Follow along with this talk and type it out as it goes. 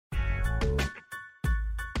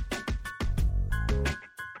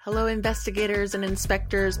Hello, investigators and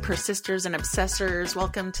inspectors, persisters and obsessors.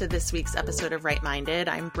 Welcome to this week's episode of Right Minded.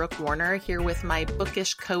 I'm Brooke Warner here with my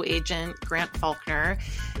bookish co-agent, Grant Faulkner,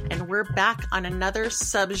 and we're back on another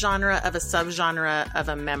subgenre of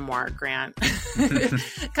a memoir, Grant.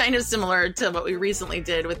 Kind of similar to what we recently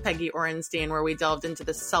did with Peggy Orenstein, where we delved into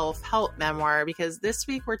the self-help memoir, because this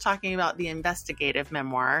week we're talking about the investigative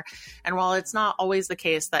memoir. And while it's not always the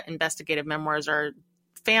case that investigative memoirs are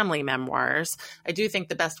family memoirs, I do think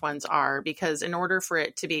the best ones are, because in order for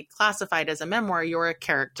it to be classified as a memoir, you're a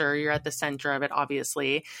character, you're at the center of it,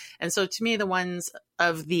 obviously. And so to me, the ones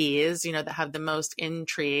of these, that have the most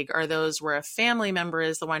intrigue are those where a family member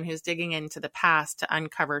is the one who's digging into the past to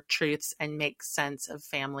uncover truths and make sense of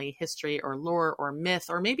family history or lore or myth,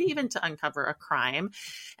 or maybe even to uncover a crime.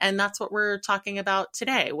 And that's what we're talking about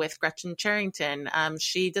today with Gretchen Cherington.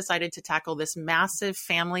 She decided to tackle this massive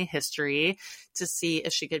family history to see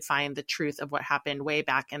if she could find the truth of what happened way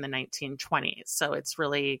back in the 1920s. So it's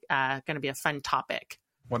really going to be a fun topic.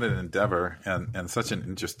 What an endeavor, and such an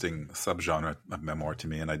interesting subgenre of memoir to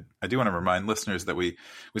me. And I do want to remind listeners that we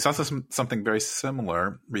saw something very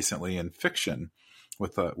similar recently in fiction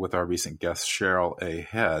with our recent guest, Cheryl A.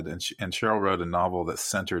 Head. And Cheryl wrote a novel that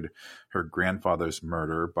centered her grandfather's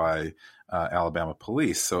murder by Alabama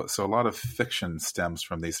police. So a lot of fiction stems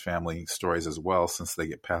from these family stories as well, since they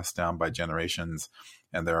get passed down by generations.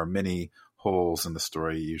 And there are many holes in the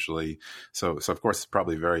story usually. So of course, it's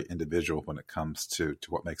probably very individual when it comes to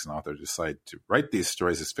what makes an author decide to write these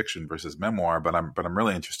stories as fiction versus memoir. But I'm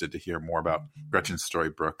really interested to hear more about Gretchen's story,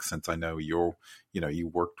 Brooke, since I know you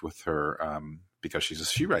worked with her because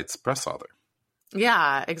she writes press author.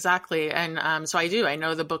 Yeah, exactly. And so I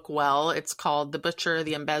know the book well. It's called The Butcher,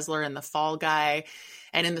 the Embezzler, and the Fall Guy.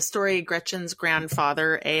 And in the story, Gretchen's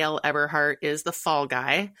grandfather, A.L. Eberhardt, is the fall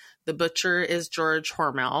guy. The butcher is George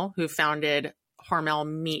Hormel, who founded Hormel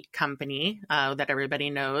Meat Company that everybody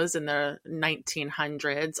knows in the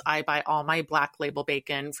 1900s. I buy all my Black Label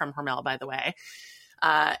bacon from Hormel, by the way.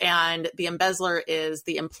 And the embezzler is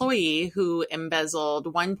the employee who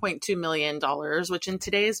embezzled $1.2 million, which in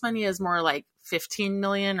today's money is more like 15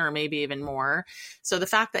 million or maybe even more. So the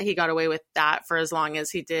fact that he got away with that for as long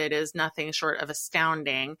as he did is nothing short of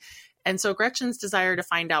astounding. And so Gretchen's desire to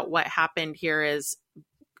find out what happened here is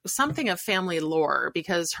something of family lore,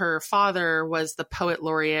 because her father was the poet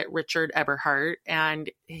laureate Richard Eberhardt, and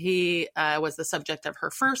he was the subject of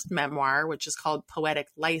her first memoir, which is called Poetic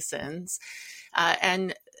License.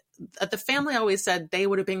 And the family always said they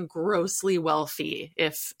would have been grossly wealthy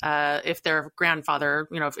if their grandfather,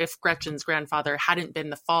 if Gretchen's grandfather hadn't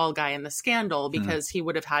been the fall guy in the scandal, because he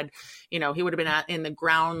would have had, he would have been in the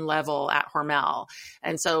ground level at Hormel.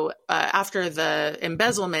 And so after the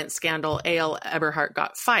embezzlement scandal, A.L. Eberhardt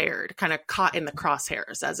got fired, kind of caught in the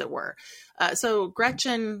crosshairs, as it were. So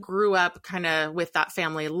Gretchen grew up kind of with that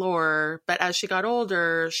family lore, but as she got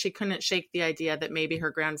older, she couldn't shake the idea that maybe her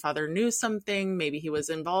grandfather knew something, maybe he was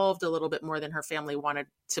involved a little bit more than her family wanted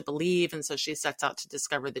to believe, and so she sets out to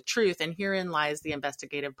discover the truth. And herein lies the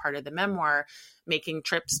investigative part of the memoir, making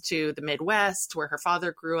trips to the Midwest, where her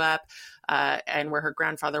father grew up, and where her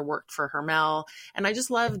grandfather worked for Hormel. And I just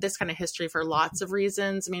love this kind of history for lots of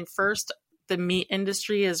reasons. I mean, first, the meat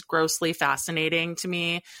industry is grossly fascinating to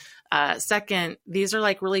me. Second, these are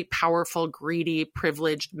like really powerful, greedy,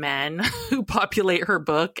 privileged men who populate her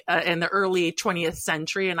book in the early 20th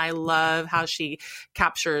century. And I love how she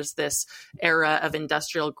captures this era of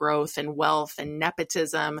industrial growth and wealth and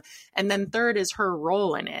nepotism. And then third is her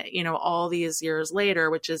role in it, all these years later,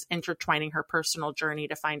 which is intertwining her personal journey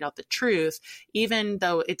to find out the truth, even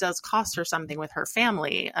though it does cost her something with her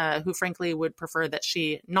family, who frankly would prefer that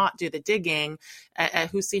she not do the digging,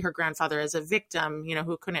 who see her grandfather as a victim,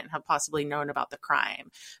 who couldn't have possibly known about the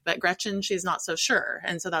crime. But Gretchen, she's not so sure.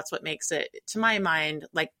 And so that's what makes it, to my mind,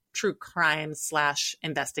 like true crime /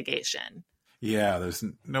 investigation. Yeah, there's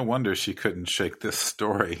no wonder she couldn't shake this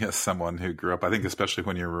story as someone who grew up. I think especially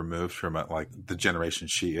when you're removed from it, like the generation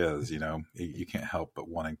she is, you can't help but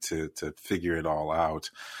wanting to figure it all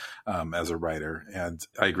out as a writer. And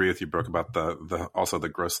I agree with you, Brooke, about also the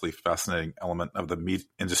grossly fascinating element of the meat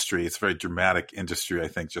industry. It's a very dramatic industry, I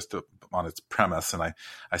think, just on its premise. And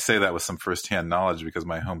I say that with some firsthand knowledge because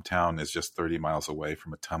my hometown is just 30 miles away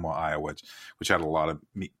from Ottumwa, Iowa, which had a lot of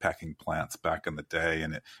meat packing plants back in the day.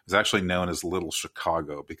 And it was actually known as little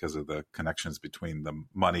Chicago because of the connections between the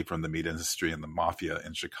money from the meat industry and the mafia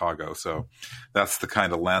in Chicago. So that's the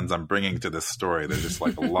kind of lens I'm bringing to this story. There's just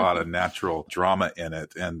like a lot of natural drama in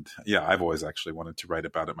it. And yeah, I've always actually wanted to write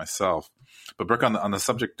about it myself. But Brooke, on the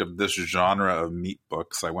subject of this genre of meat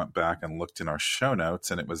books, I went back and looked in our show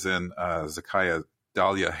notes, and it was in Zakiah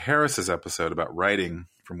Dahlia Harris's episode about writing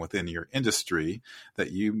from within your industry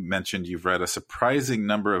that you mentioned you've read a surprising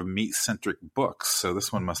number of meat-centric books. So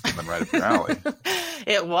this one must have been right up your alley.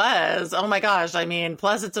 It was. Oh my gosh. I mean,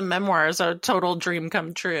 plus it's a memoir, so total dream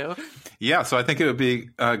come true. Yeah. So I think it would be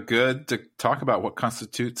good to talk about what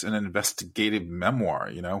constitutes an investigative memoir.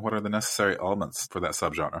 You know, what are the necessary elements for that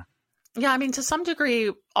subgenre? Yeah, I mean, to some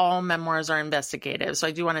degree, all memoirs are investigative. So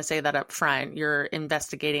I do want to say that up front. You're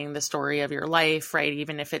investigating the story of your life, right?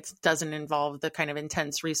 Even if it doesn't involve the kind of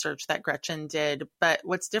intense research that Gretchen did. But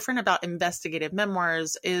what's different about investigative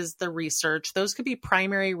memoirs is the research. Those could be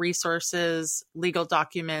primary resources, legal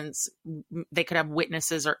documents. They could have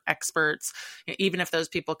witnesses or experts, even if those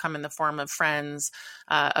people come in the form of friends,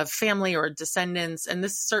 of family or descendants. And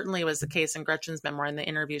this certainly was the case in Gretchen's memoir. In the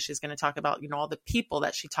interview, she's going to talk about, all the people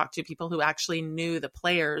that she talked to, people who actually knew the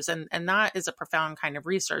players. And that is a profound kind of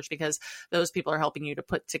research because those people are helping you to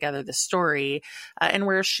put together the story. And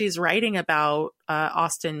where she's writing about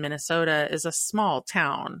Austin, Minnesota is a small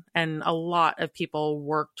town, and a lot of people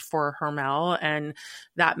worked for Hermel. And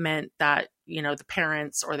that meant that the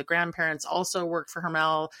parents or the grandparents also worked for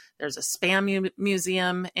Hermel. There's a spam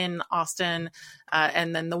museum in Austin.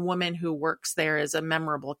 And then the woman who works there is a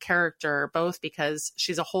memorable character, both because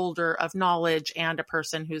she's a holder of knowledge and a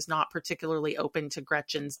person who's not particularly open to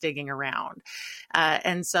Gretchen's digging around.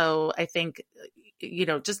 And so I think,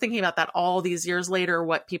 just thinking about that all these years later,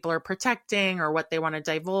 what people are protecting or what they want to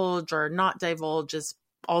divulge or not divulge is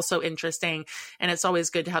also interesting. And it's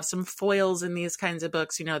always good to have some foils in these kinds of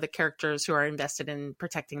books, the characters who are invested in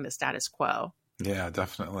protecting the status quo. Yeah,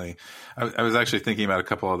 definitely. I was actually thinking about a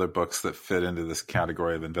couple other books that fit into this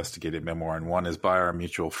category of investigative memoir, and one is by our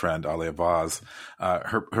mutual friend, Alia Vaz.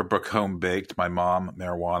 Her book, Home Baked, My Mom,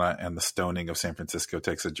 Marijuana, and the Stoning of San Francisco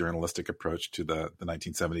takes a journalistic approach to the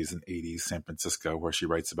 1970s and 80s San Francisco, where she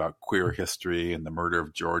writes about queer history and the murder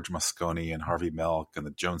of George Moscone and Harvey Milk and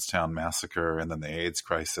the Jonestown Massacre and then the AIDS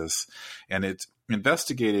crisis. And it's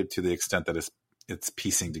investigative to the extent that it's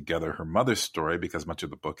piecing together her mother's story, because much of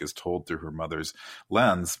the book is told through her mother's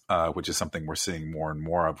lens, which is something we're seeing more and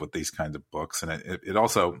more of with these kinds of books. And it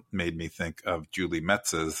also made me think of Julie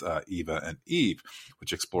Metz's Eva and Eve,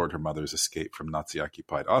 which explored her mother's escape from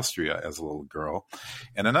Nazi-occupied Austria as a little girl.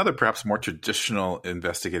 And another perhaps more traditional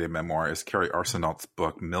investigative memoir is Carrie Arsenault's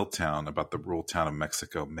book, Milltown, about the rural town of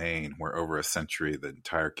Mexico, Maine, where over a century the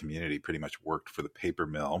entire community pretty much worked for the paper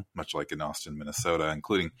mill, much like in Austin, Minnesota,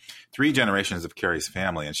 including 3 generations of Carrie's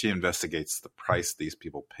family. And she investigates the price these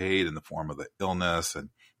people paid in the form of the illness and,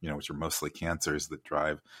 which are mostly cancers that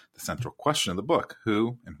drive the central question of the book: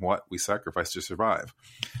 who and what we sacrifice to survive.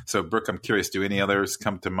 So, Brooke, I'm curious, do any others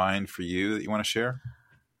come to mind for you that you want to share?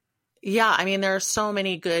 Yeah, I mean, there are so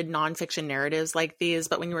many good nonfiction narratives like these,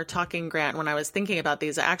 but when you were talking, Grant, when I was thinking about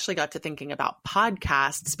these, I actually got to thinking about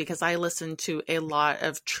podcasts, because I listen to a lot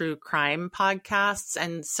of true crime podcasts.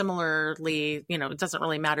 And similarly, it doesn't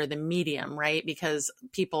really matter the medium, right? Because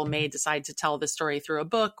people may decide to tell the story through a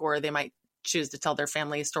book, or they might choose to tell their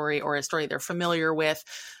family story or a story they're familiar with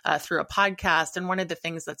through a podcast. And one of the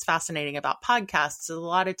things that's fascinating about podcasts is a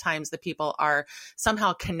lot of times the people are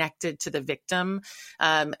somehow connected to the victim,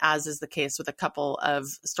 as is the case with a couple of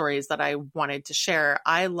stories that I wanted to share.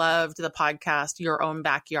 I loved the podcast Your Own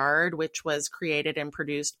Backyard, which was created and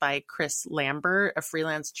produced by Chris Lambert, a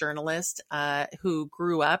freelance journalist who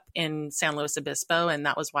grew up in San Luis Obispo. And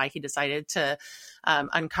that was why he decided to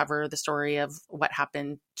uncover the story of what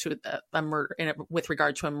happened to a murder with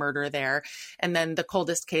regard to a murder there. And then The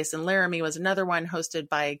Coldest Case in Laramie was another one hosted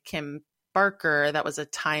by Kim Barker. That was a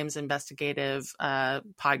Times investigative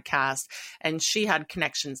podcast, and she had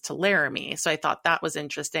connections to Laramie. So I thought that was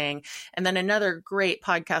interesting. And then another great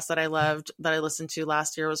podcast that I loved that I listened to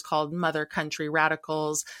last year was called Mother Country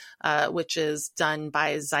Radicals, which is done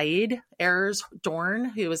by Zaid Ayers Dorn,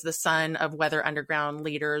 who was the son of Weather Underground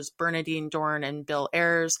leaders Bernadine Dorn and Bill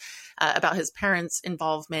Ayers, about his parents'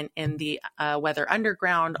 involvement in the Weather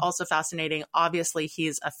Underground. Also fascinating. Obviously,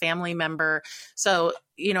 he's a family member. So,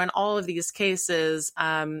 in all of these cases,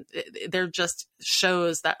 they're just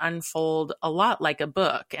shows that unfold a lot like a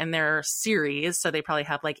book, and they're series. So they probably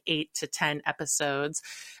have like 8 to 10 episodes,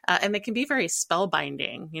 and they can be very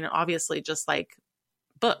spellbinding, obviously just like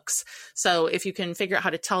books. So if you can figure out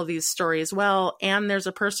how to tell these stories well, and there's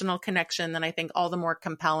a personal connection, then I think all the more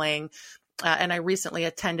compelling. And I recently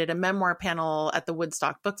attended a memoir panel at the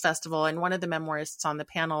Woodstock Book Festival. And one of the memoirists on the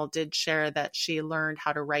panel did share that she learned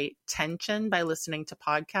how to write tension by listening to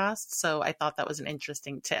podcasts. So I thought that was an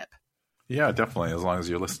interesting tip. Yeah, definitely. As long as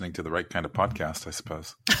you're listening to the right kind of podcast, I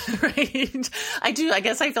suppose. Right. I do. I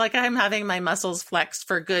guess I feel like I'm having my muscles flexed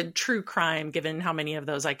for good true crime, given how many of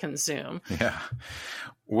those I consume. Yeah.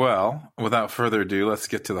 Well, without further ado, let's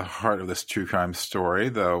get to the heart of this true crime story.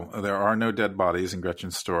 Though there are no dead bodies in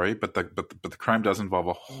Gretchen's story, but the crime does involve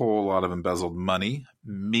a whole lot of embezzled money,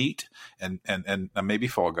 meat, and a maybe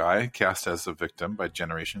fall guy cast as a victim by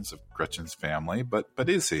generations of Gretchen's family. But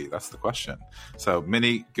is he? That's the question. So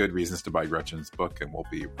many good reasons to buy Gretchen's book, and we'll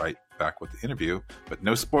be right back with the interview. But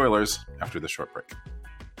no spoilers after the short break.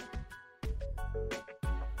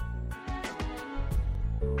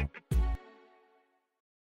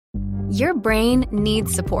 Your brain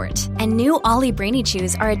needs support, and new Ollie Brainy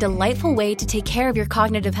Chews are a delightful way to take care of your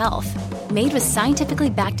cognitive health. Made with scientifically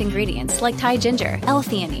backed ingredients like Thai ginger,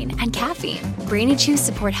 L-theanine, and caffeine, Brainy Chews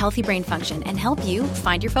support healthy brain function and help you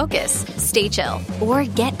find your focus, stay chill, or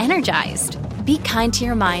get energized. Be kind to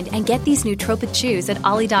your mind and get these nootropic chews at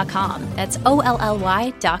ollie.com. That's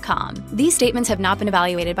OLLY.com. These statements have not been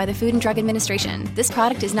evaluated by the Food and Drug Administration. This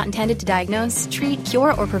product is not intended to diagnose, treat,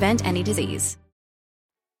 cure, or prevent any disease.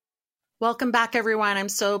 Welcome back, everyone. I'm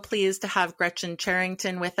so pleased to have Gretchen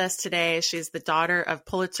Cherington with us today. She's the daughter of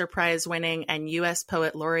Pulitzer Prize winning and U.S.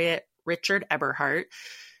 Poet Laureate Richard Eberhart.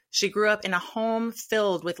 She grew up in a home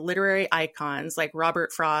filled with literary icons like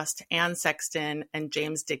Robert Frost, Anne Sexton, and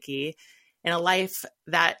James Dickey, in a life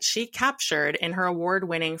that she captured in her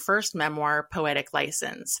award-winning first memoir, Poetic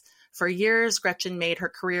License. For years, Gretchen made her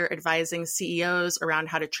career advising CEOs around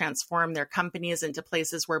how to transform their companies into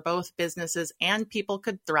places where both businesses and people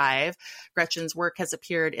could thrive. Gretchen's work has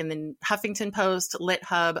appeared in the Huffington Post, Lit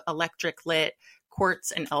Hub, Electric Lit,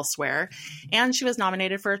 Quartz, and elsewhere. And she was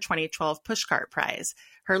nominated for a 2012 Pushcart Prize.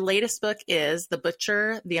 Her latest book is The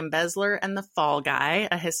Butcher, the Embezzler, and the Fall Guy,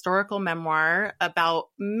 a historical memoir about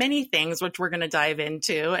many things, which we're going to dive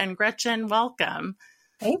into. And Gretchen, welcome.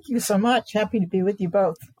 Thank you so much. Happy to be with you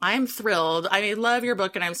both. I'm thrilled. I love your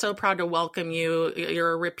book, and I'm so proud to welcome you.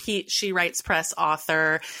 You're a repeat She Writes Press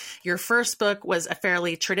author. Your first book was a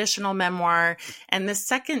fairly traditional memoir, and the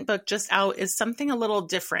second book just out is something a little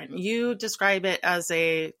different. You describe it as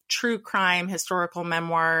a true crime historical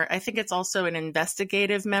memoir. I think it's also an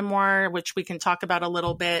investigative memoir, which we can talk about a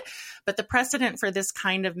little bit. But the precedent for this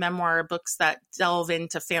kind of memoir are books that delve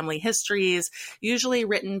into family histories, usually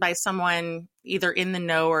written by someone either in the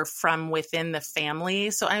know or from within the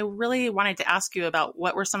family. So I really wanted to ask you about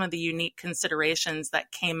what were some of the unique considerations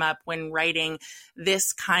that came up when writing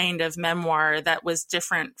this kind of memoir that was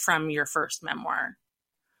different from your first memoir?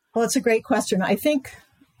 Well, it's a great question. I think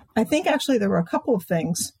actually there were a couple of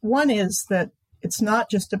things. One is that it's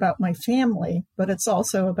not just about my family, but it's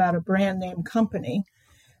also about a brand name company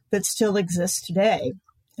that still exists today,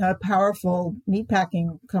 a powerful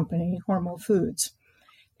meatpacking company, Hormel Foods.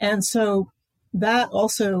 And so that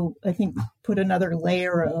also, I think, put another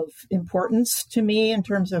layer of importance to me in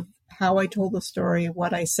terms of how I told the story,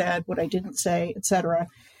 what I said, what I didn't say, etc.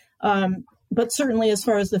 But certainly as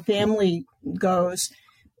far as the family goes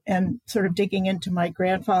and sort of digging into my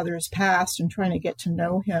grandfather's past and trying to get to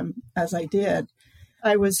know him as I did,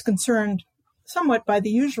 I was concerned somewhat by the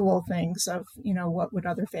usual things of, what would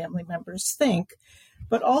other family members think,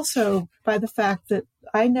 but also by the fact that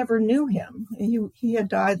I never knew him. He had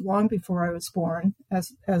died long before I was born,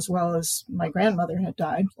 as well as my grandmother had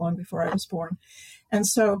died long before I was born. And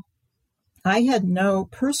so I had no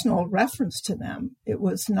personal reference to them. It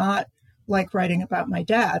was not like writing about my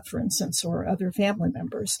dad, for instance, or other family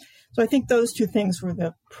members. So I think those two things were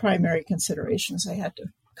the primary considerations I had to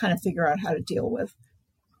kind of figure out how to deal with.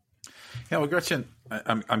 Yeah, well, Gretchen,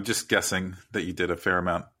 I'm just guessing that you did a fair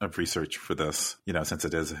amount of research for this, since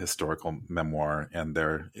it is a historical memoir, and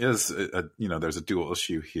there is there's a dual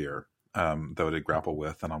issue here, though, to grapple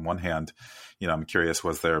with. And on one hand, I'm curious,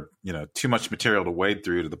 was there, too much material to wade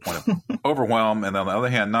through to the point of overwhelm? And on the other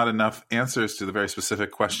hand, not enough answers to the very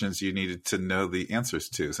specific questions you needed to know the answers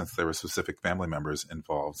to, since there were specific family members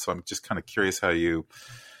involved. So I'm just kind of curious how you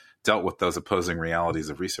dealt with those opposing realities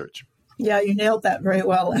of research. Yeah, you nailed that very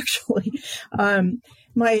well, actually.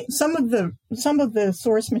 Some of the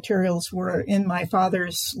source materials were in my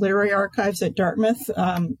father's literary archives at Dartmouth.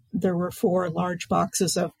 There were 4 large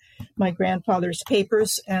boxes of my grandfather's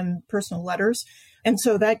papers and personal letters. And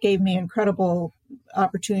so that gave me incredible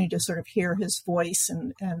opportunity to sort of hear his voice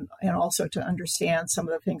and also to understand some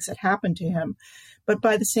of the things that happened to him. But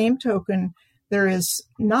by the same token, there is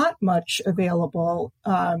not much available,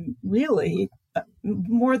 really,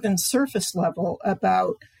 more than surface level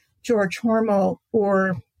about George Hormel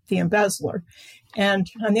or the embezzler. And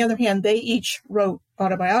on the other hand, they each wrote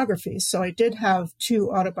autobiographies. So I did have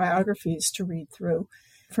 2 autobiographies to read through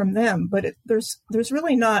from them. But there's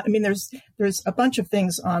really not, I mean, there's a bunch of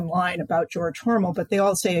things online about George Hormel, but they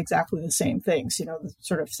all say exactly the same things, the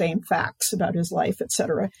sort of same facts about his life, et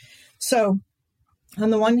cetera. So on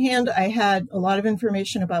the one hand, I had a lot of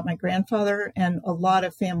information about my grandfather and a lot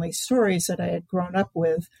of family stories that I had grown up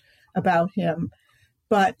with about him,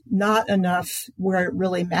 but not enough where it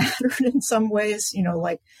really mattered in some ways.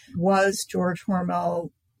 Like, was George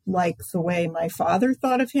Hormel like the way my father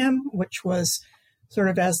thought of him, which was sort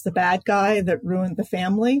of as the bad guy that ruined the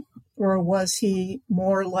family? Or was he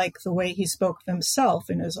more like the way he spoke of himself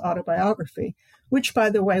in his autobiography, which, by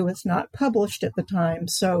the way, was not published at the time.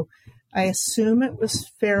 So I assume it was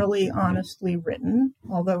fairly honestly written,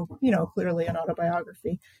 although, clearly an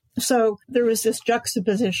autobiography. So there was this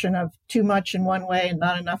juxtaposition of too much in one way and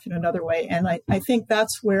not enough in another way. And I think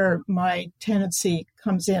that's where my tendency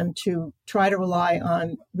comes in, to try to rely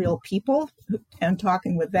on real people and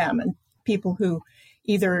talking with them, and people who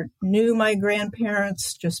either knew my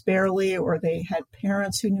grandparents just barely, or they had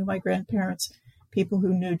parents who knew my grandparents, people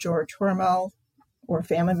who knew George Hormel, or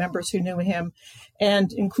family members who knew him,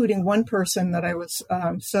 and including one person that I was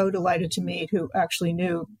so delighted to meet who actually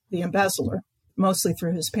knew the embezzler, mostly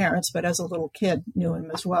through his parents, but as a little kid knew him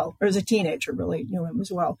as well, or as a teenager really knew him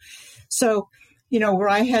as well. So, where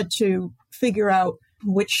I had to figure out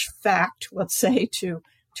which fact, let's say, to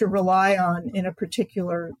rely on in a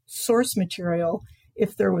particular source material,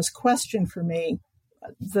 if there was question for me,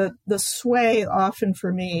 the sway often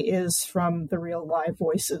for me is from the real live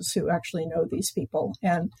voices who actually know these people.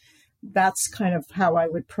 And that's kind of how I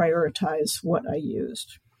would prioritize what I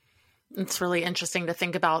used. It's really interesting to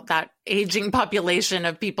think about that aging population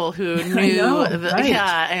of people who knew. Right.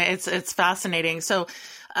 Yeah, it's fascinating. So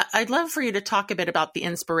I'd love for you to talk a bit about the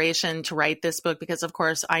inspiration to write this book, because of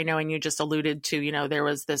course I know, and you just alluded to, there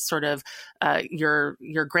was this sort of, your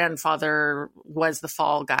grandfather was the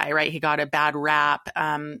fall guy, right? He got a bad rap.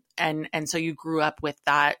 And so you grew up with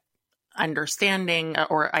that understanding,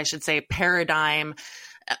 or I should say paradigm.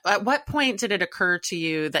 At what point did it occur to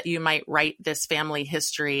you that you might write this family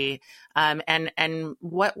history? And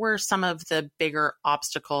what were some of the bigger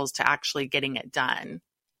obstacles to actually getting it done?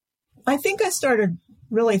 I think I started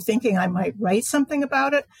really thinking I might write something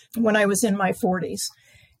about it when I was in my 40s.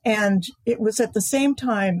 And it was at the same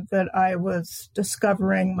time that I was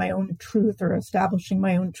discovering my own truth, or establishing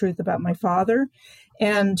my own truth about my father.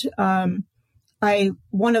 And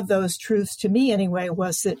one of those truths to me anyway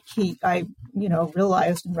was that I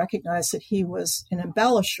realized and recognized that he was an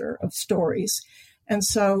embellisher of stories. And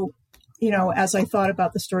so, as I thought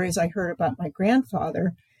about the stories I heard about my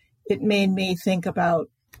grandfather, it made me think about,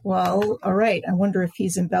 well, all right, I wonder if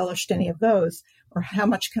he's embellished any of those, or how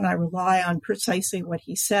much can I rely on precisely what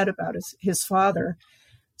he said about his father.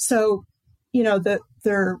 So,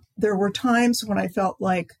 there were times when I felt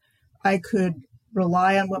like I could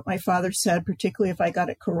rely on what my father said, particularly if I got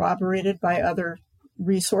it corroborated by other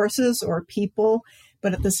resources or people.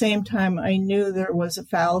 But at the same time, I knew there was a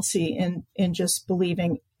fallacy in just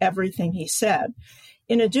believing everything he said.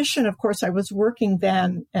 In addition, of course, I was working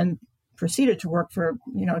then and proceeded to work for,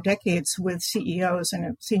 decades with CEOs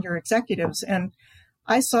and senior executives. And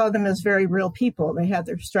I saw them as very real people. They had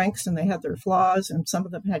their strengths and they had their flaws, and some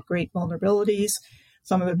of them had great vulnerabilities.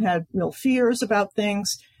 Some of them had real fears about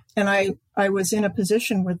things. And I was in a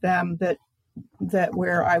position with them that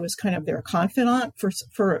where I was kind of their confidant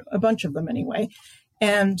for a bunch of them anyway.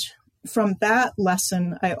 And from that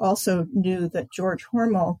lesson, I also knew that George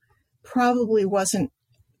Hormel probably wasn't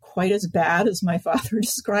quite as bad as my father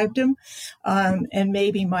described him. And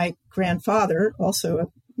maybe my grandfather, also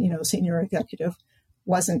a senior executive,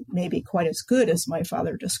 wasn't maybe quite as good as my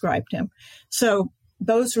father described him. So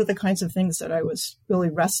those were the kinds of things that I was really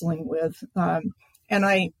wrestling with. And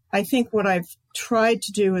I think what I've tried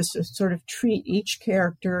to do is to sort of treat each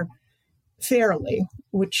character fairly,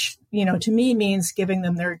 which, to me means giving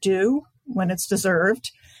them their due when it's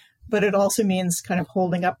deserved. But it also means kind of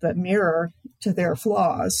holding up the mirror to their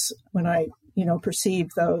flaws when I,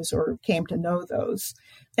 perceived those or came to know those.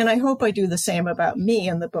 And I hope I do the same about me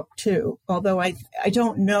in the book too. Although I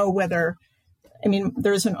don't know whether,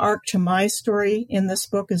 there's an arc to my story in this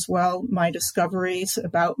book as well. My discoveries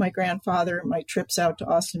about my grandfather, my trips out to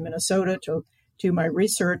Austin, Minnesota to do my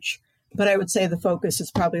research. But I would say the focus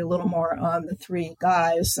is probably a little more on the 3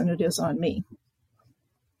 guys than it is on me.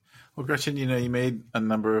 Well, Gretchen, you made a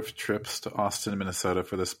number of trips to Austin, Minnesota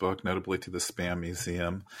for this book, notably to the Spam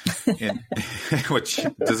Museum, which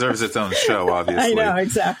deserves its own show, obviously. I know,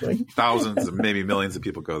 exactly. Thousands, maybe millions of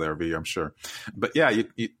people go there every year, I'm sure. But yeah,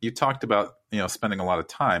 you talked about, spending a lot of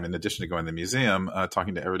time, in addition to going to the museum,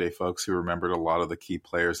 talking to everyday folks who remembered a lot of the key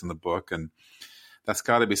players in the book. And that's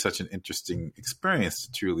got to be such an interesting experience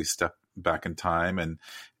to truly step back in time. And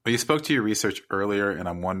you spoke to your research earlier, and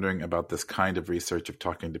I'm wondering about this kind of research of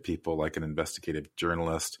talking to people like an investigative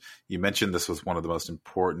journalist. You mentioned this was one of the most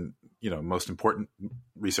important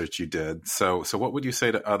research you did. So what would you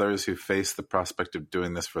say to others who face the prospect of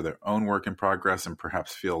doing this for their own work in progress and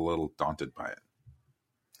perhaps feel a little daunted by it?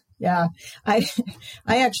 Yeah, I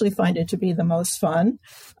actually find it to be the most fun.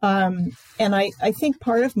 And I think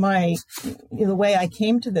part of the way I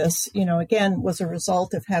came to this, again, was a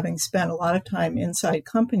result of having spent a lot of time inside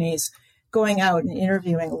companies, going out and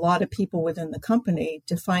interviewing a lot of people within the company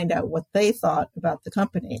to find out what they thought about the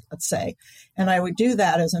company, let's say. And I would do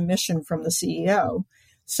that as a mission from the CEO.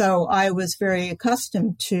 So I was very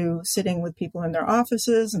accustomed to sitting with people in their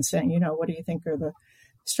offices and saying, what do you think are the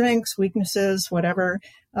strengths, weaknesses, whatever,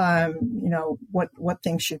 what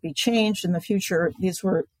things should be changed in the future. These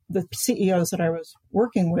were the CEOs that I was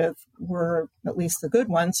working with, were at least the good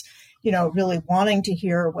ones, really wanting to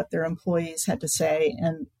hear what their employees had to say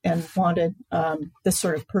and wanted this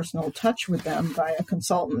sort of personal touch with them by a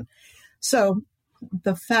consultant. So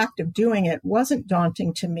the fact of doing it wasn't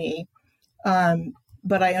daunting to me,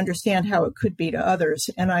 but I understand how it could be to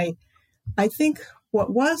others. And I think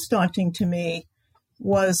what was daunting to me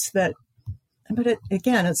was that, but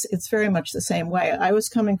it's very much the same way. I was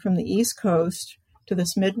coming from the East Coast to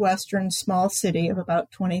this Midwestern small city of about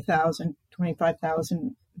 20,000,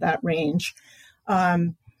 25,000, that range, a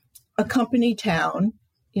company town.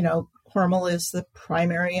 Hormel is the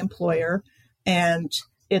primary employer, and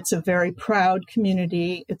it's a very proud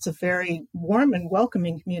community. It's a very warm and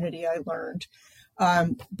welcoming community, I learned.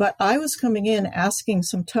 But I was coming in asking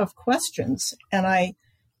some tough questions, and I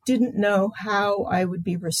didn't know how I would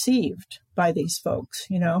be received by these folks,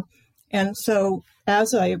 And so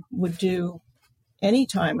as I would do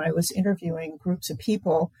anytime I was interviewing groups of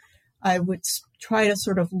people, I would try to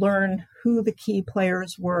sort of learn who the key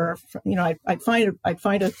players were. I'd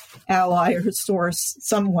find an ally or source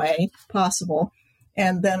some way possible,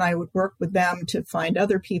 and then I would work with them to find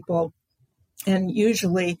other people. And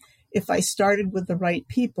usually, if I started with the right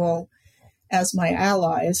people as my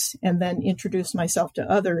allies and then introduce myself to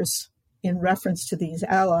others in reference to these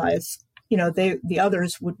allies, the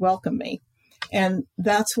others would welcome me. And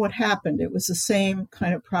that's what happened. It was the same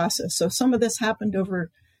kind of process. So some of this happened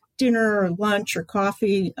over dinner or lunch or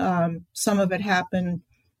coffee. Some of it happened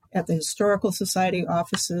at the Historical Society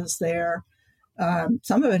offices there.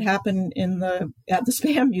 Some of it happened at the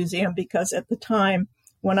Spam Museum, because at the time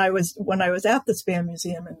when I was at the Spam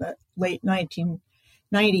Museum in the late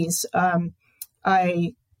 1990s,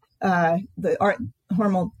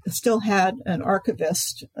 Hormel still had an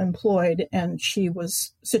archivist employed, and she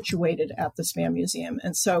was situated at the Spam Museum.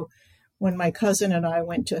 And so when my cousin and I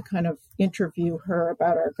went to kind of interview her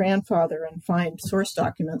about our grandfather and find source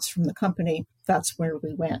documents from the company, that's where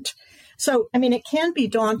we went. So, it can be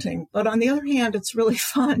daunting, but on the other hand, it's really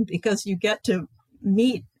fun because you get to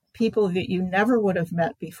meet people that you never would have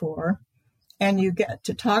met before, and you get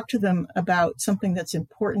to talk to them about something that's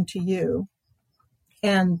important to you.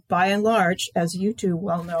 And by and large, as you two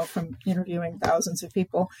well know from interviewing thousands of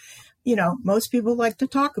people, most people like to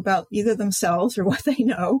talk about either themselves or what they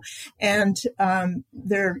know. And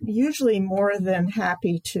they're usually more than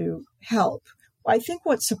happy to help. I think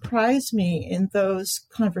what surprised me in those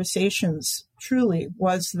conversations truly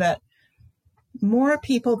was that more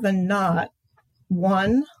people than not,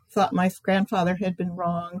 one, thought my grandfather had been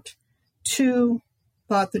wronged. Two,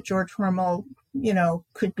 thought that George Hormel,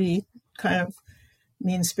 could be kind of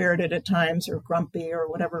mean-spirited at times or grumpy or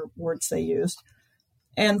whatever words they used.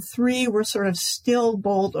 And three, were sort of still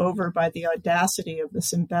bowled over by the audacity of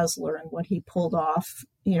this embezzler and what he pulled off,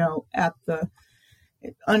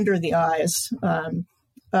 under the eyes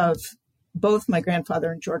of both my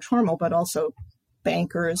grandfather and George Hormel, but also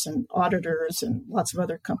bankers and auditors and lots of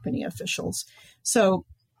other company officials. So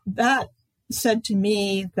that said to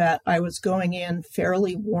me that I was going in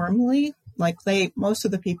fairly warmly. Like most of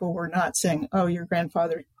the people were not saying, "Oh, your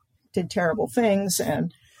grandfather did terrible things,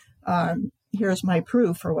 and here's my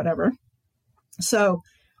proof," or whatever. So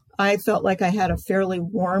I felt like I had a fairly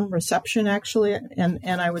warm reception, actually, and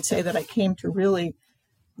I would say that I came to really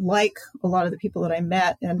like a lot of the people that I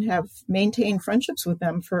met and have maintained friendships with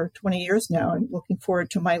them for 20 years now. I'm looking forward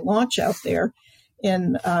to my launch out there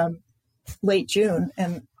in late June,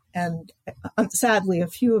 and And sadly, a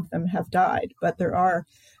few of them have died, but there are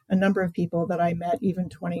a number of people that I met even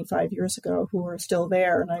 25 years ago who are still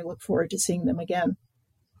there, and I look forward to seeing them again.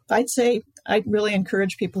 I'd say I'd really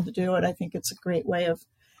encourage people to do it. I think it's a great way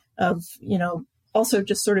of also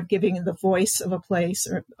just sort of giving the voice of a place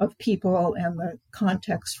or of people and the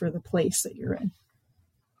context for the place that you're in.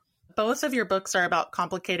 Both of your books are about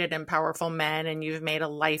complicated and powerful men, and you've made a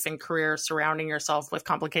life and career surrounding yourself with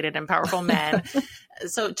complicated and powerful men.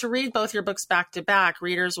 So to read both your books back to back,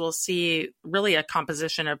 readers will see really a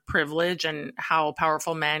composition of privilege and how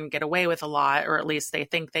powerful men get away with a lot, or at least they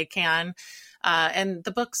think they can. And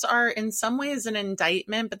the books are in some ways an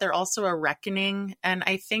indictment, but they're also a reckoning. And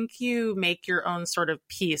I think you make your own sort of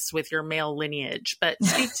peace with your male lineage. But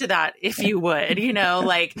speak to that if you would,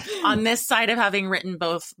 like on this side of having written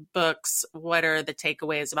both books, what are the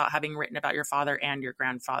takeaways about having written about your father and your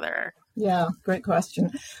grandfather? Yeah, great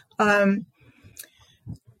question.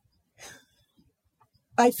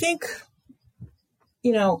 I think,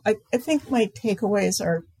 I think my takeaways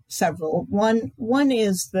are several. One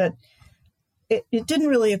is that it didn't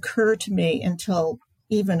really occur to me until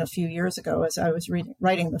even a few years ago, as I was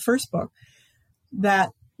writing the first book,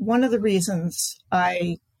 that one of the reasons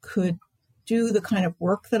I could do the kind of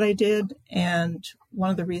work that I did, and one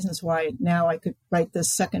of the reasons why now I could write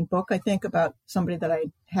this second book, I think, about somebody that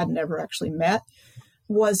I had never actually met,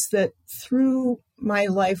 was that through my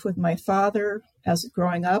life with my father as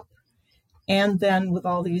growing up, and then with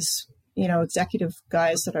all these, executive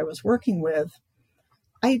guys that I was working with,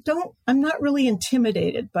 I'm not really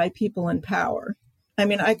intimidated by people in power. I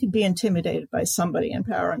mean, I could be intimidated by somebody in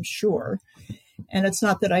power, I'm sure. And it's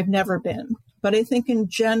not that I've never been. But I think in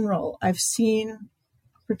general, I've seen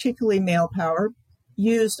particularly male power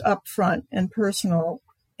used up front and personal.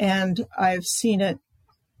 And I've seen it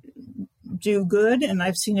do good and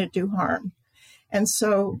I've seen it do harm. And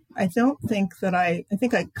so I don't think that I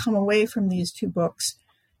think I come away from these two books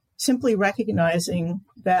simply recognizing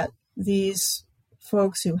that these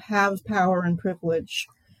folks who have power and privilege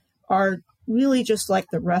are really just like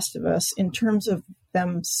the rest of us in terms of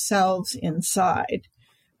themselves inside.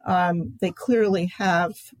 They clearly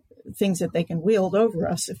have things that they can wield over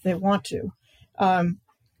us if they want to.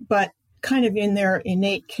 But kind of in their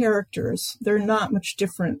innate characters, they're not much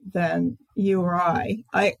different than you or I.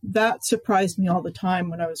 That surprised me all the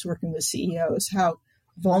time when I was working with CEOs, how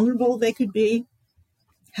vulnerable they could be,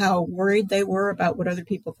 how worried they were about what other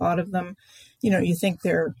people thought of them. You think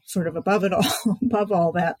they're sort of above it all, above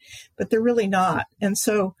all that, but they're really not. And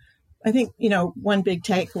so I think, one big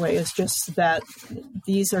takeaway is just that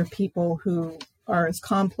these are people who are as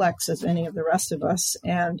complex as any of the rest of us.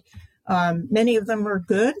 And many of them are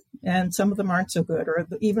good and some of them aren't so good, or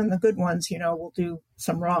even the good ones, will do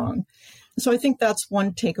some wrong. So I think that's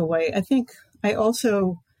one takeaway. I think I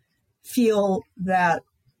also feel that,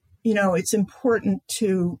 it's important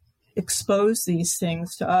to expose these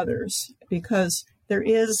things to others because there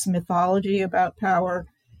is mythology about power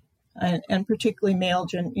and particularly male,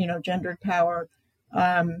 gendered power.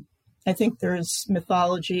 I think there's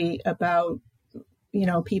mythology about,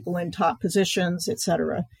 people in top positions, et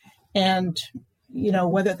cetera. And,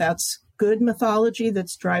 whether that's good mythology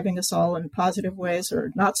that's driving us all in positive ways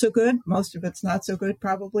or not so good, most of it's not so good,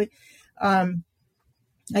 probably.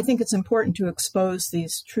 I think it's important to expose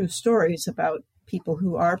these true stories about people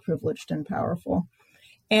who are privileged and powerful.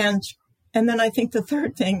 And then I think the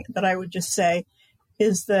third thing that I would just say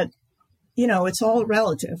is that, it's all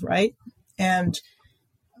relative, right? And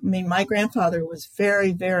I mean, my grandfather was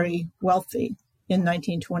very, very wealthy in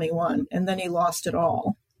 1921, and then he lost it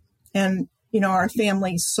all. And, our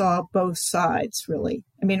family saw both sides, really.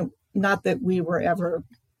 I mean, not that we were ever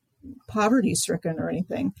poverty stricken or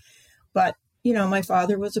anything, but, my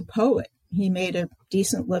father was a poet. He made a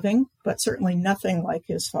decent living, but certainly nothing like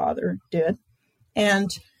his father did.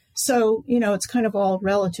 And so, it's kind of all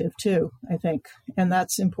relative too, I think. And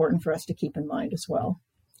that's important for us to keep in mind as well.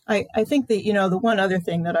 I think that, the one other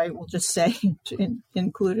thing that I will just say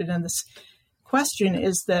included in this question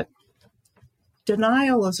is that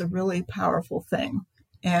denial is a really powerful thing.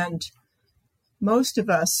 And most of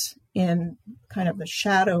us in kind of the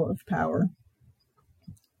shadow of power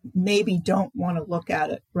maybe don't want to look at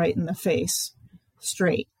it right in the face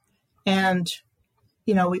straight. And,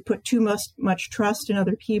 we put too much trust in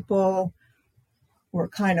other people. We're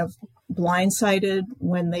kind of blindsided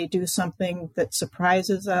when they do something that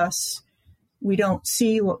surprises us. We don't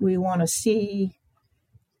see what we want to see.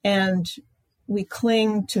 And we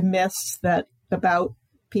cling to myths about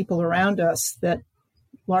people around us that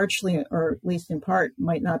largely, or at least in part,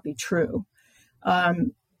 might not be true.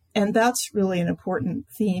 And that's really an important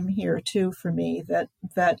theme here too for me,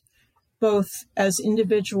 that both as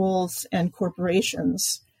individuals and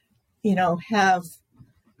corporations, have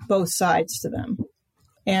both sides to them.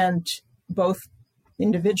 And both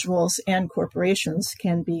individuals and corporations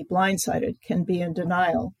can be blindsided, can be in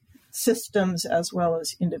denial. Systems as well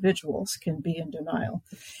as individuals can be in denial.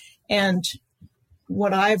 And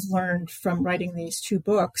what I've learned from writing these two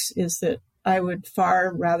books is that I would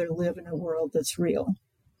far rather live in a world that's real.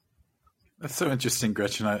 That's so interesting,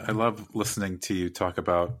 Gretchen. I love listening to you talk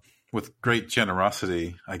about, with great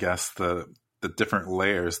generosity, I guess, the different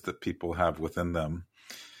layers that people have within them,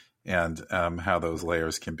 and how those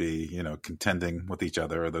layers can be, contending with each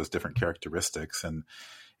other, or those different characteristics. And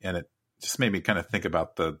it just made me kind of think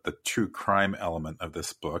about the true crime element of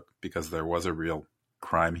this book, because there was a real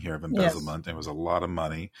crime here of embezzlement. Yes. It was a lot of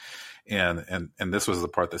money. And this was the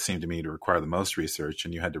part that seemed to me to require the most research.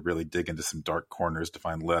 And you had to really dig into some dark corners to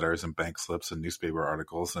find letters and bank slips and newspaper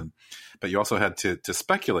articles. But you also had to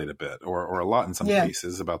speculate a bit, or a lot in some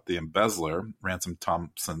cases, about the embezzler, Ransom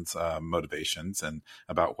Thompson's motivations, and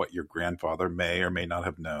about what your grandfather may or may not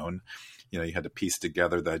have known. You had to piece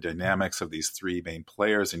together the dynamics of these three main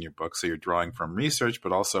players in your book. So you're drawing from research,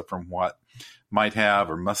 but also from what might have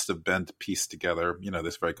or must have been to piece together,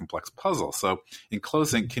 this very complex puzzle. So in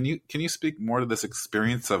closing, can you speak more to this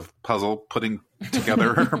experience of puzzle putting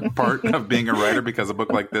together part of being a writer? Because a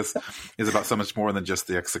book like this is about so much more than just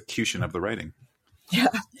the execution of the writing. Yeah,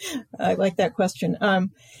 I like that question.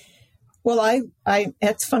 Well,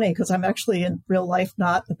 it's funny because I'm actually in real life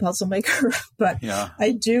not a puzzle maker, but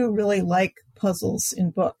I do really like puzzles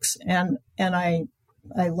in books. And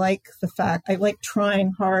I like the fact, I like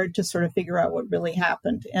trying hard to sort of figure out what really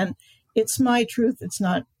happened. And it's my truth. It's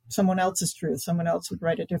not someone else's truth. Someone else would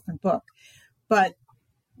write a different book. But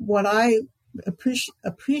what I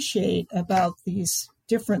appreciate about these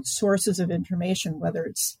different sources of information, whether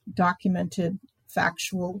it's documented,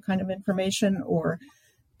 factual kind of information, or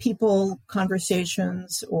people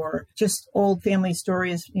conversations, or just old family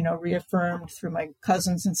stories, reaffirmed through my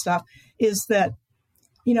cousins and stuff, is that,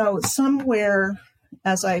 somewhere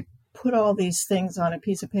as I put all these things on a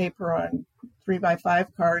piece of paper on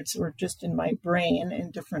 3x5 cards, or just in my brain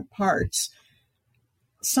in different parts,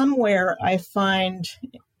 somewhere I find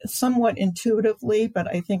somewhat intuitively, but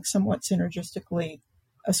I think somewhat synergistically,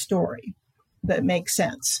 a story that makes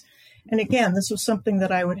sense. And again, this was something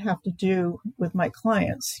that I would have to do with my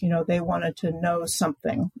clients. They wanted to know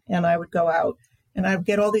something, and I would go out and I would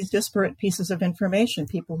get all these disparate pieces of information,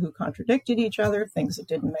 people who contradicted each other, things that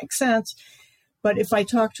didn't make sense. But if I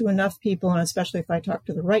talked to enough people, and especially if I talked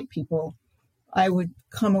to the right people, I would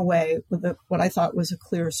come away with what I thought was a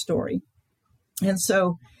clear story. And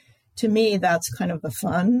so to me, that's kind of the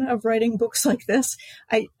fun of writing books like this.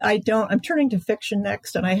 I'm turning to fiction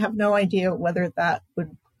next, and I have no idea whether that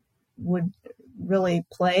would really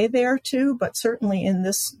play there too, but certainly in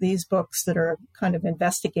these books that are kind of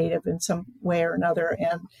investigative in some way or another,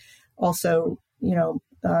 and also,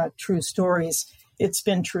 true stories, it's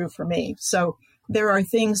been true for me. So there are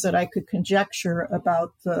things that I could conjecture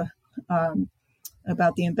about the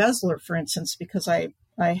embezzler, for instance, because I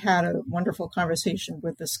had a wonderful conversation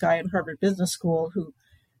with this guy at Harvard Business School who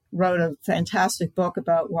wrote a fantastic book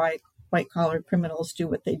about why white-collar criminals do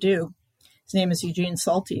what they do. His name is Eugene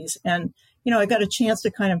Saltes. And, I got a chance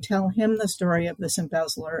to kind of tell him the story of this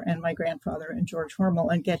embezzler and my grandfather and George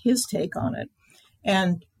Hormel and get his take on it.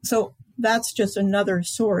 And so that's just another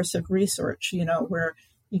source of research, where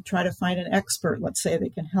you try to find an expert, let's say,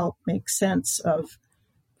 that can help make sense of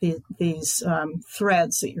these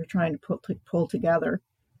threads that you're trying to pull together.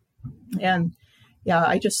 And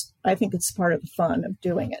I think it's part of the fun of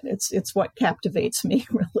doing it. It's what captivates me,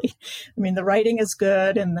 really. I mean, the writing is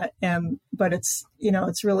good, but it's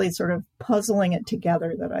it's really sort of puzzling it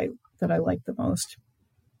together that I like the most.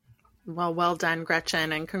 Well done,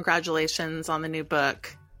 Gretchen, and congratulations on the new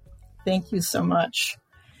book. Thank you so much,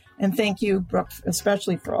 and thank you, Brooke,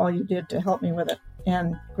 especially for all you did to help me with it.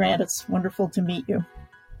 And Grant, it's wonderful to meet you.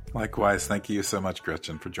 Likewise, thank you so much,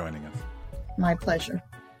 Gretchen, for joining us. My pleasure.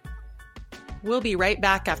 We'll be right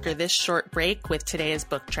back after this short break with today's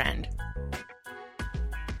book trend.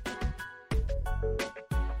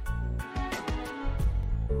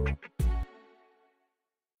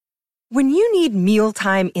 When you need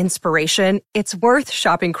mealtime inspiration, it's worth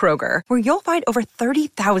shopping Kroger, where you'll find over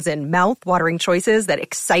 30,000 mouth-watering choices that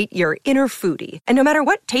excite your inner foodie. And no matter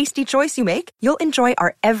what tasty choice you make, you'll enjoy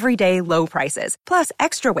our everyday low prices, plus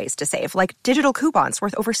extra ways to save, like digital coupons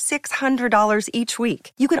worth over $600 each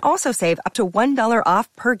week. You can also save up to $1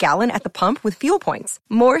 off per gallon at the pump with fuel points.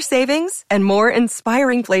 More savings and more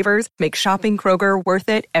inspiring flavors make shopping Kroger worth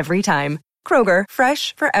it every time. Kroger,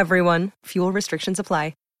 fresh for everyone. Fuel restrictions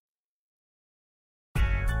apply.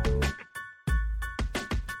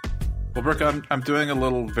 Well, Brooke, I'm doing a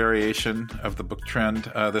little variation of the book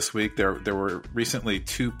trend this week. There were recently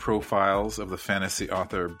 2 profiles of the fantasy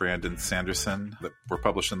author Brandon Sanderson that were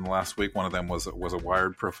published in the last week. One of them was a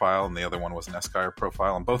Wired profile, and the other one was an Esquire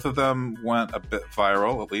profile, and both of them went a bit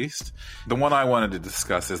viral, at least. The one I wanted to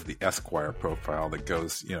discuss is the Esquire profile that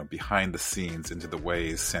goes, behind the scenes into the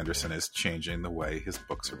ways Sanderson is changing the way his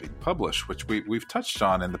books are being published, which we've touched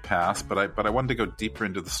on in the past, but I wanted to go deeper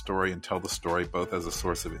into the story and tell the story both as a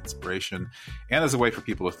source of inspiration and as a way for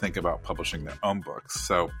people to think about publishing their own books.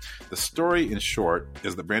 So the story, in short,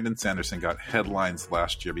 is that Brandon Sanderson got headlines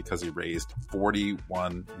last year because he raised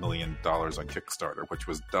 $41 million on Kickstarter, which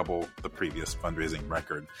was double the previous fundraising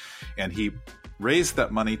record. And he raised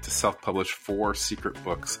that money to self-publish 4 secret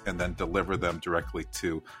books and then deliver them directly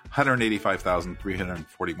to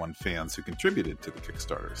 185,341 fans who contributed to the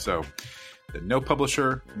Kickstarter. So no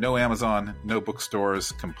publisher, no Amazon, no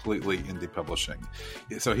bookstores, completely indie publishing.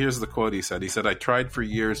 So here's the quote he said. He said, "I tried for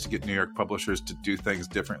years to get New York publishers to do things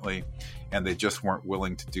differently, and they just weren't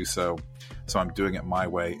willing to do so. So I'm doing it my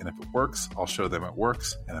way, and if it works, I'll show them it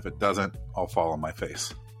works, and if it doesn't, I'll fall on my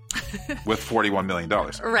face." With $41 million.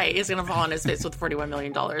 Right. He's going to fall on his face with $41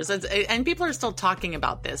 million. And people are still talking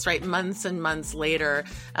about this, right? Months and months later.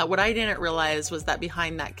 What I didn't realize was that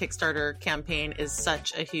behind that Kickstarter campaign is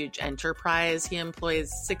such a huge enterprise. He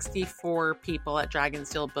employs 64 people at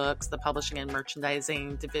Dragonsteel Books, the publishing and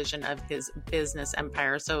merchandising division of his business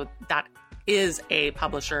empire. So that is a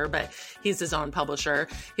publisher, but he's his own publisher.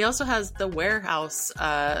 He also has the warehouse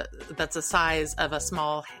that's the size of a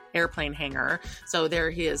small airplane hangar. So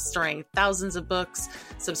there he is storing thousands of books.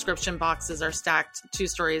 Subscription boxes are stacked 2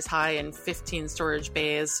 stories high in 15 storage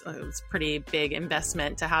bays. It's a pretty big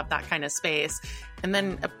investment to have that kind of space. And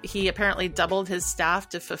then he apparently doubled his staff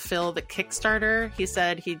to fulfill the Kickstarter. He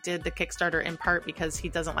said he did the Kickstarter in part because he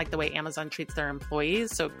doesn't like the way Amazon treats their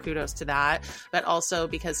employees. So kudos to that. But also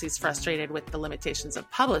because he's frustrated with the limitations of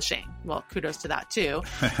publishing. Well, kudos to that too.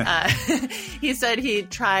 He said he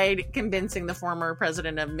tried convincing the former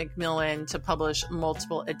president of Macmillan to publish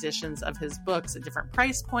multiple editions of his books at different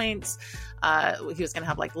price points. He was going to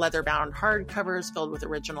have like leather-bound hardcovers filled with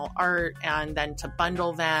original art and then to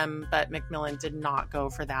bundle them. But Macmillan did not go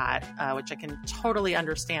for that, which I can totally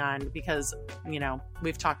understand because,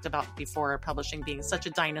 we've talked about before publishing being such a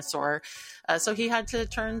dinosaur. So he had to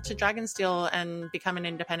turn to Dragonsteel and become an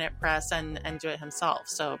independent press and do it himself.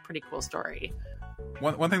 So pretty cool story.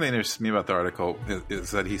 One thing that interests me about the article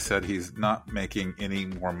is that he said he's not making any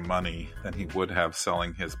more money than he would have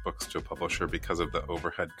selling his books to a publisher because of the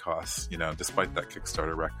overhead costs, despite that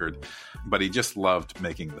Kickstarter record. But he just loved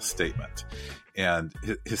making the statement. And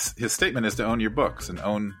his statement is to own your books and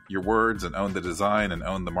own your words and own the design and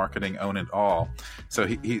own the marketing, own it all. So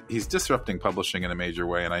he's disrupting publishing in a major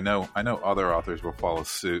way. And I know other authors will follow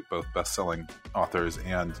suit, both best-selling authors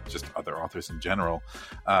and just other authors in general.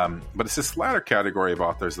 But it's this latter category of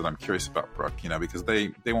authors that I'm curious about, Brooke, because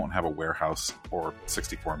they won't have a warehouse or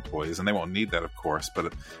 64 employees, and they won't need that, of course.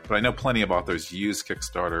 But I know plenty of authors use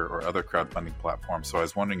Kickstarter or other crowdfunding platforms. So I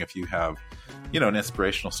was wondering if you have, an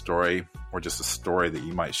inspirational story or just a story that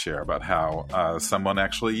you might share about how someone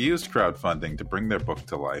actually used crowdfunding to bring their book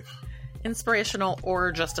to life. Inspirational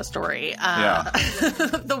or just a story.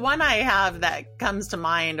 The one I have that comes to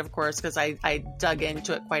mind, of course, because I dug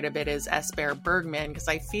into it quite a bit, is Esper Bergman, because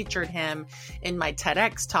I featured him in my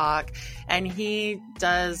TEDx talk, and he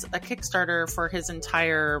does a Kickstarter for his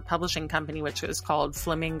entire publishing company, which is called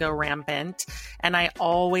Flamingo Rampant, and I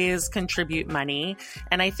always contribute money.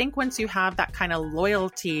 And I think once you have that kind of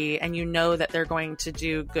loyalty and you know that they're going to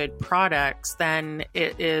do good products, then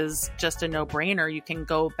it is just a no-brainer. You can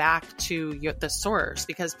go back to the source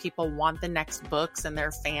because people want the next books and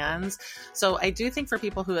they're fans. So I do think for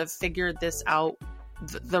people who have figured this out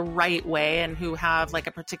the right way and who have like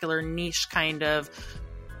a particular niche kind of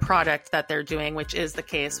product that they're doing, which is the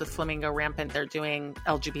case with Flamingo Rampant. They're doing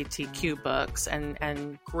LGBTQ books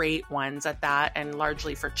and great ones at that, and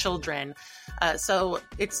largely for children. So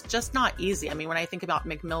it's just not easy. I mean, when I think about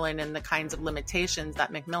Macmillan and the kinds of limitations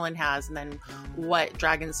that Macmillan has, and then what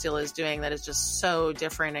Dragonsteel is doing that is just so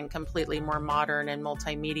different and completely more modern and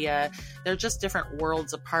multimedia, they're just different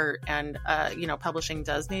worlds apart. And, publishing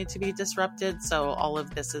does need to be disrupted. So all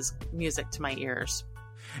of this is music to my ears.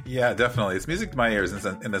 Yeah, definitely. It's music to my ears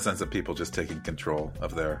in the sense of people just taking control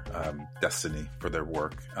of their destiny for their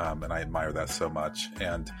work. And I admire that so much.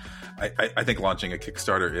 And I think launching a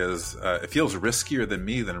Kickstarter it feels riskier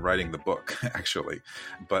than writing the book, actually.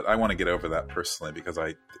 But I want to get over that personally because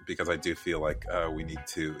I do feel like we need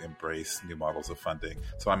to embrace new models of funding.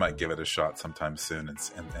 So I might give it a shot sometime soon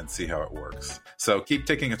and see how it works. So keep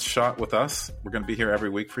taking a shot with us. We're going to be here every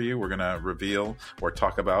week for you. We're going to reveal or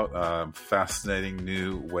talk about fascinating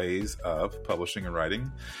new ways of publishing and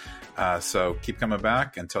writing. So keep coming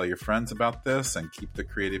back and tell your friends about this and keep the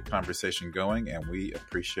creative conversation going. And we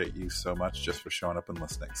appreciate you so much just for showing up and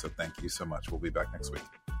listening. So thank you so much. We'll be back next week.